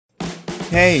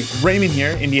Hey, Raymond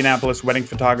here, Indianapolis wedding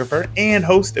photographer and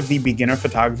host of the Beginner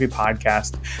Photography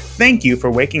Podcast. Thank you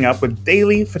for waking up with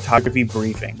daily photography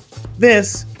briefing.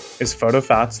 This is Photo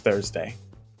Thoughts Thursday.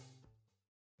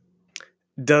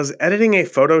 Does editing a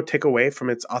photo take away from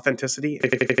its authenticity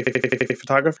if a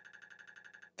photographer?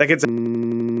 That gets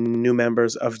new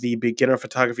members of the Beginner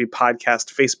Photography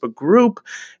Podcast Facebook group,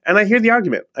 and I hear the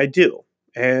argument. I do.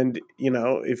 And,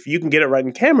 if you can get it right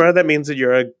in camera, that means that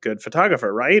you're a good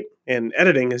photographer, right? And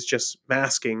editing is just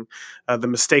masking the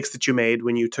mistakes that you made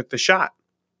when you took the shot.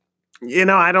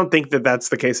 I don't think that that's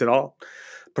the case at all.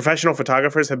 Professional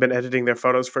photographers have been editing their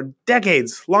photos for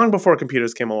decades, long before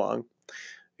computers came along.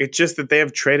 It's just that they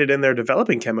have traded in their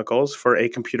developing chemicals for a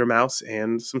computer mouse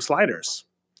and some sliders.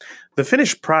 The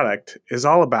finished product is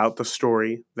all about the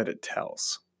story that it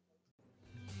tells.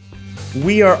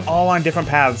 We are all on different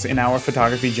paths in our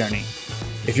photography journey.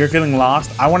 If you're feeling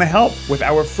lost, I want to help with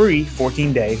our free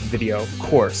 14-day video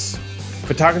course.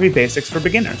 Photography Basics for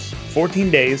Beginners, 14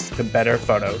 Days to Better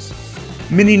Photos.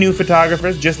 Many new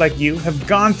photographers just like you have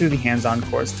gone through the hands-on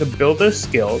course to build their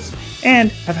skills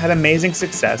and have had amazing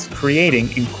success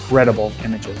creating incredible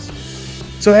images.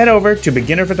 So head over to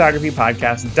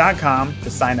beginnerphotographypodcast.com to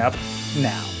sign up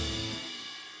now.